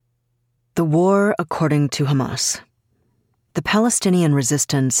The war according to Hamas. The Palestinian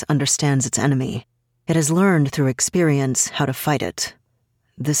resistance understands its enemy. It has learned through experience how to fight it.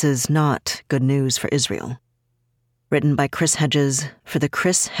 This is not good news for Israel. Written by Chris Hedges for the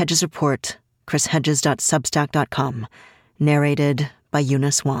Chris Hedges Report, chrishedges.substack.com. Narrated by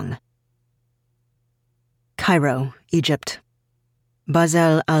Eunice Wong. Cairo, Egypt.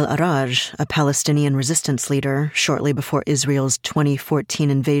 Basel al-Araj, a Palestinian resistance leader shortly before Israel's 2014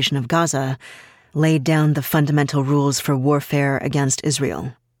 invasion of Gaza, laid down the fundamental rules for warfare against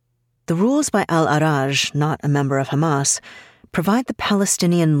Israel. The rules by al-Araj, not a member of Hamas, provide the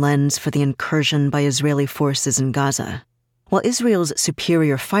Palestinian lens for the incursion by Israeli forces in Gaza. While Israel's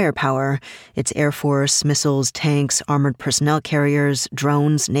superior firepower, its air force, missiles, tanks, armored personnel carriers,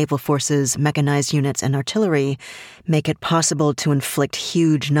 drones, naval forces, mechanized units, and artillery, make it possible to inflict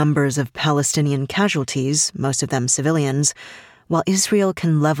huge numbers of Palestinian casualties, most of them civilians, while Israel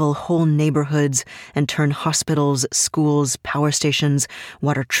can level whole neighborhoods and turn hospitals, schools, power stations,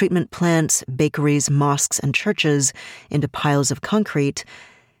 water treatment plants, bakeries, mosques, and churches into piles of concrete,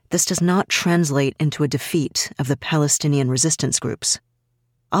 this does not translate into a defeat of the Palestinian resistance groups.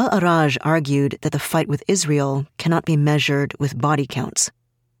 Al-Araj argued that the fight with Israel cannot be measured with body counts.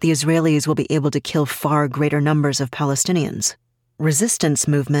 The Israelis will be able to kill far greater numbers of Palestinians. Resistance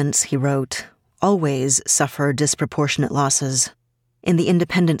movements, he wrote, always suffer disproportionate losses. In the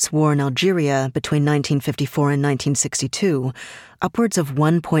independence war in Algeria between 1954 and 1962, upwards of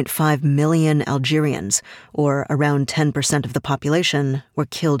 1.5 million Algerians, or around 10% of the population, were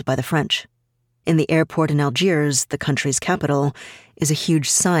killed by the French. In the airport in Algiers, the country's capital, is a huge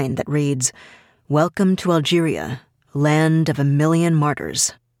sign that reads, "Welcome to Algeria, land of 1,000,000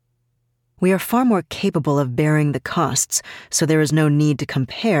 martyrs." We are far more capable of bearing the costs, so there is no need to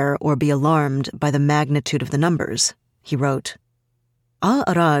compare or be alarmed by the magnitude of the numbers, he wrote.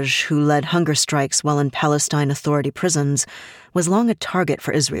 Al-Araj, who led hunger strikes while in Palestine Authority prisons, was long a target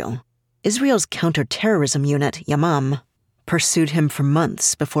for Israel. Israel's counter-terrorism unit, Yamam, pursued him for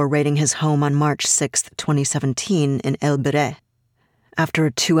months before raiding his home on March 6, 2017 in El Bereh. After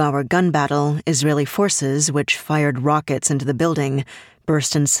a 2-hour gun battle, Israeli forces, which fired rockets into the building,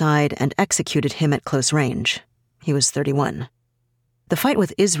 burst inside and executed him at close range. He was 31. The fight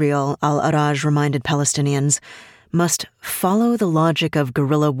with Israel, Al-Araj reminded Palestinians, must follow the logic of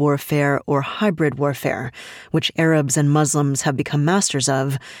guerrilla warfare or hybrid warfare, which Arabs and Muslims have become masters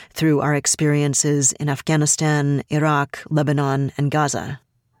of through our experiences in Afghanistan, Iraq, Lebanon, and Gaza.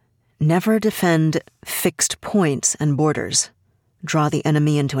 Never defend fixed points and borders. Draw the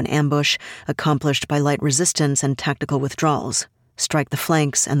enemy into an ambush accomplished by light resistance and tactical withdrawals. Strike the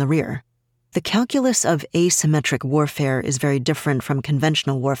flanks and the rear. The calculus of asymmetric warfare is very different from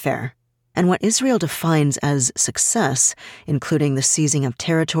conventional warfare. And what Israel defines as success, including the seizing of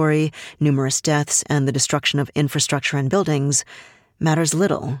territory, numerous deaths, and the destruction of infrastructure and buildings, matters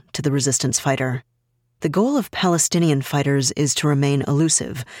little to the resistance fighter. The goal of Palestinian fighters is to remain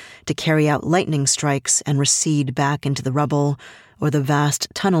elusive, to carry out lightning strikes and recede back into the rubble or the vast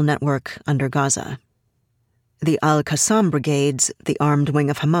tunnel network under Gaza. The Al-Qassam brigades, the armed wing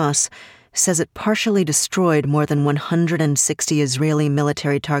of Hamas, says it partially destroyed more than 160 Israeli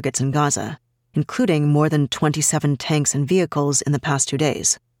military targets in Gaza, including more than 27 tanks and vehicles in the past 2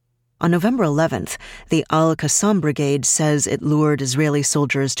 days. On November 11th, the Al-Qassam brigade says it lured Israeli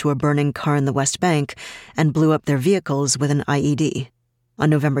soldiers to a burning car in the West Bank and blew up their vehicles with an IED. On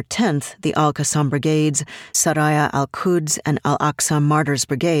November 10th, the Al-Qassam brigades, Saraya al-Quds and Al-Aqsa Martyrs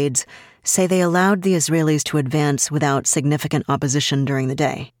brigades, say they allowed the Israelis to advance without significant opposition during the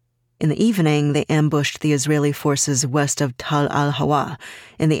day. In the evening, they ambushed the Israeli forces west of Tal al-Hawa,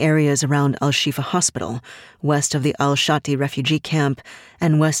 in the areas around Al-Shifa Hospital, west of the Al-Shati refugee camp,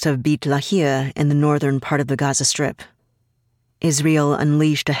 and west of Beit Lahia in the northern part of the Gaza Strip. Israel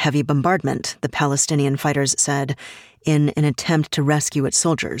unleashed a heavy bombardment, the Palestinian fighters said, in an attempt to rescue its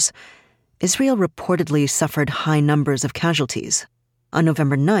soldiers. Israel reportedly suffered high numbers of casualties. On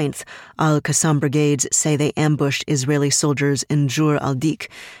November 9th, Al-Qassam brigades say they ambushed Israeli soldiers in Jur al-Dik,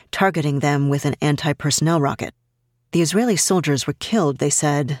 targeting them with an anti-personnel rocket. The Israeli soldiers were killed, they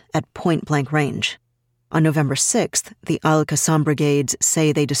said, at point-blank range. On November 6th, the Al-Qassam brigades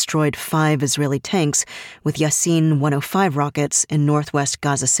say they destroyed 5 Israeli tanks with Yassin 105 rockets in northwest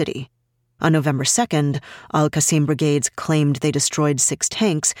Gaza City. On November 2nd, Al-Qassam brigades claimed they destroyed 6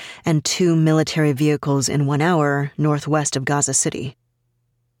 tanks and 2 military vehicles in 1 hour northwest of Gaza City.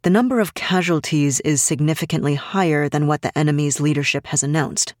 The number of casualties is significantly higher than what the enemy's leadership has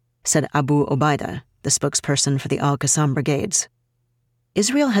announced, said Abu Obaida, the spokesperson for the Al-Qassam brigades.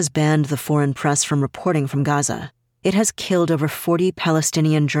 Israel has banned the foreign press from reporting from Gaza. It has killed over 40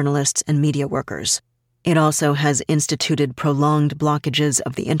 Palestinian journalists and media workers. It also has instituted prolonged blockages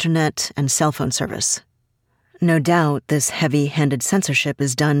of the internet and cell phone service. No doubt this heavy-handed censorship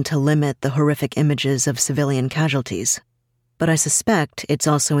is done to limit the horrific images of civilian casualties. But I suspect it's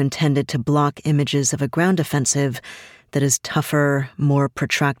also intended to block images of a ground offensive that is tougher, more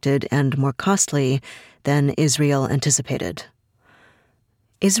protracted, and more costly than Israel anticipated.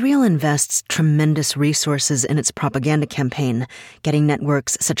 Israel invests tremendous resources in its propaganda campaign, getting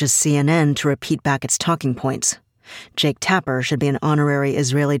networks such as CNN to repeat back its talking points. Jake Tapper should be an honorary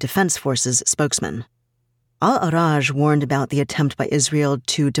Israeli Defense Forces spokesman. Al-Araj warned about the attempt by Israel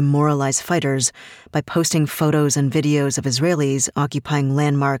to demoralize fighters by posting photos and videos of Israelis occupying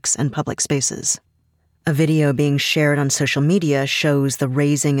landmarks and public spaces. A video being shared on social media shows the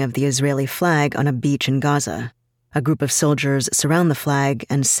raising of the Israeli flag on a beach in Gaza. A group of soldiers surround the flag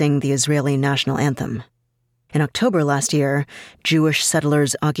and sing the Israeli national anthem. In October last year, Jewish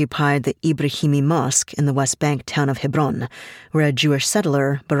settlers occupied the Ibrahimi Mosque in the West Bank town of Hebron, where a Jewish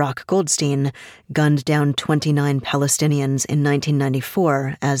settler, Barak Goldstein, gunned down 29 Palestinians in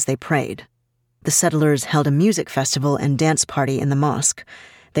 1994 as they prayed. The settlers held a music festival and dance party in the mosque.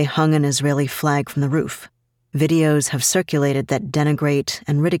 They hung an Israeli flag from the roof. Videos have circulated that denigrate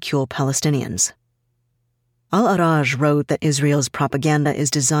and ridicule Palestinians. Al-Araj wrote that Israel's propaganda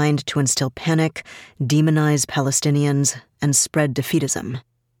is designed to instill panic, demonize Palestinians, and spread defeatism.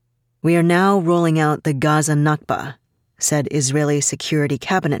 "We are now rolling out the Gaza Nakba," said Israeli Security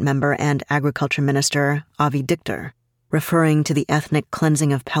Cabinet member and Agriculture Minister Avi Dichter, referring to the ethnic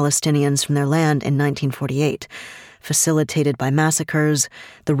cleansing of Palestinians from their land in 1948, facilitated by massacres,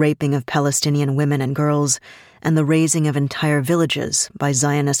 the raping of Palestinian women and girls, and the razing of entire villages by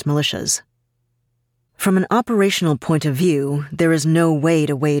Zionist militias. From an operational point of view, there is no way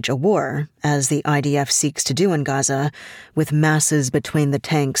to wage a war, as the IDF seeks to do in Gaza, with masses between the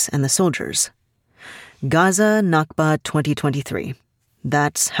tanks and the soldiers. Gaza Nakba 2023.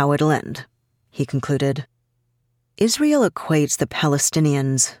 That's how it'll end, he concluded. Israel equates the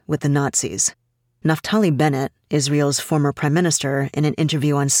Palestinians with the Nazis. Naftali Bennett, Israel's former prime minister, in an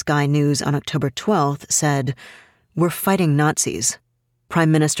interview on Sky News on October 12th, said, "We're fighting Nazis." Prime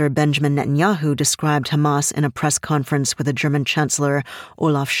Minister Benjamin Netanyahu described Hamas in a press conference with the German Chancellor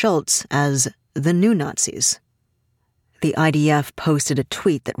Olaf Scholz as the new Nazis. The IDF posted a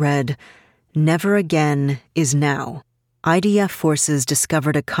tweet that read, "Never again is now. IDF forces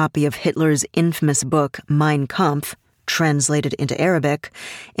discovered a copy of Hitler's infamous book Mein Kampf, translated into Arabic,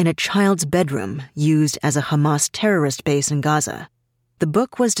 in a child's bedroom used as a Hamas terrorist base in Gaza. The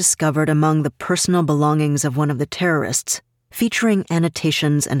book was discovered among the personal belongings of one of the terrorists, featuring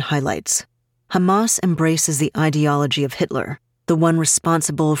annotations and highlights. Hamas embraces the ideology of Hitler, the one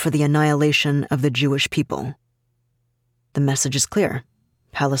responsible for the annihilation of the Jewish people." The message is clear.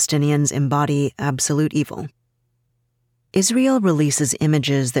 Palestinians embody absolute evil. Israel releases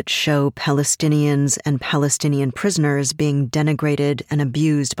images that show Palestinians and Palestinian prisoners being denigrated and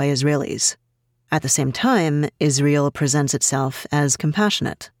abused by Israelis. At the same time, Israel presents itself as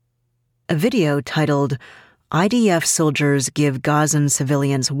compassionate. A video titled, "IDF Soldiers Give Gazan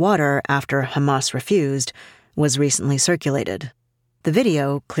Civilians Water After Hamas Refused," was recently circulated. The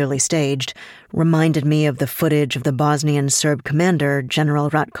video, clearly staged, reminded me of the footage of the Bosnian Serb commander General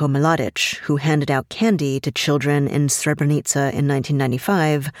Ratko Mladic, who handed out candy to children in Srebrenica in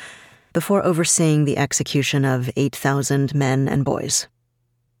 1995 before overseeing the execution of 8,000 men and boys.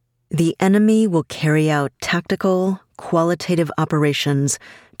 The enemy will carry out tactical, qualitative operations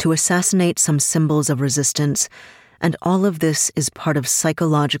to assassinate some symbols of resistance, and all of this is part of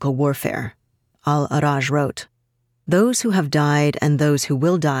psychological warfare, Al-Araj wrote. Those who have died and those who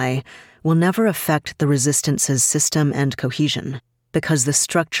will die will never affect the resistance's system and cohesion, because the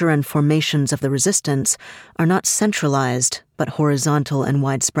structure and formations of the resistance are not centralized but horizontal and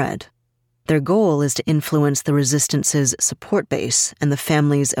widespread. Their goal is to influence the resistance's support base and the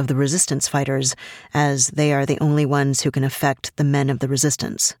families of the resistance fighters, as they are the only ones who can affect the men of the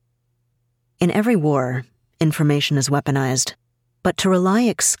resistance. In every war, information is weaponized, but to rely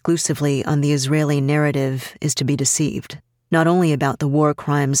exclusively on the Israeli narrative is to be deceived, not only about the war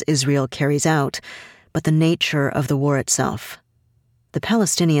crimes Israel carries out, but the nature of the war itself. The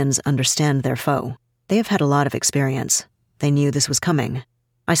Palestinians understand their foe. They have had a lot of experience. They knew this was coming.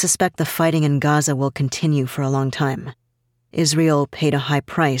 I suspect the fighting in Gaza will continue for a long time. Israel paid a high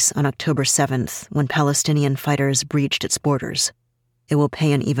price on October 7th when Palestinian fighters breached its borders. It will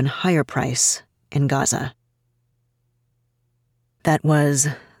pay an even higher price in Gaza. That was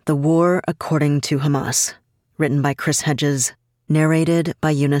The War According to Hamas, written by Chris Hedges, narrated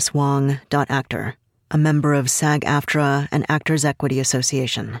by Eunice Wong. Actor. a member of SAG-AFTRA and Actors Equity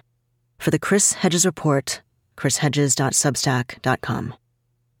Association. For the Chris Hedges Report, chrishedges.substack.com.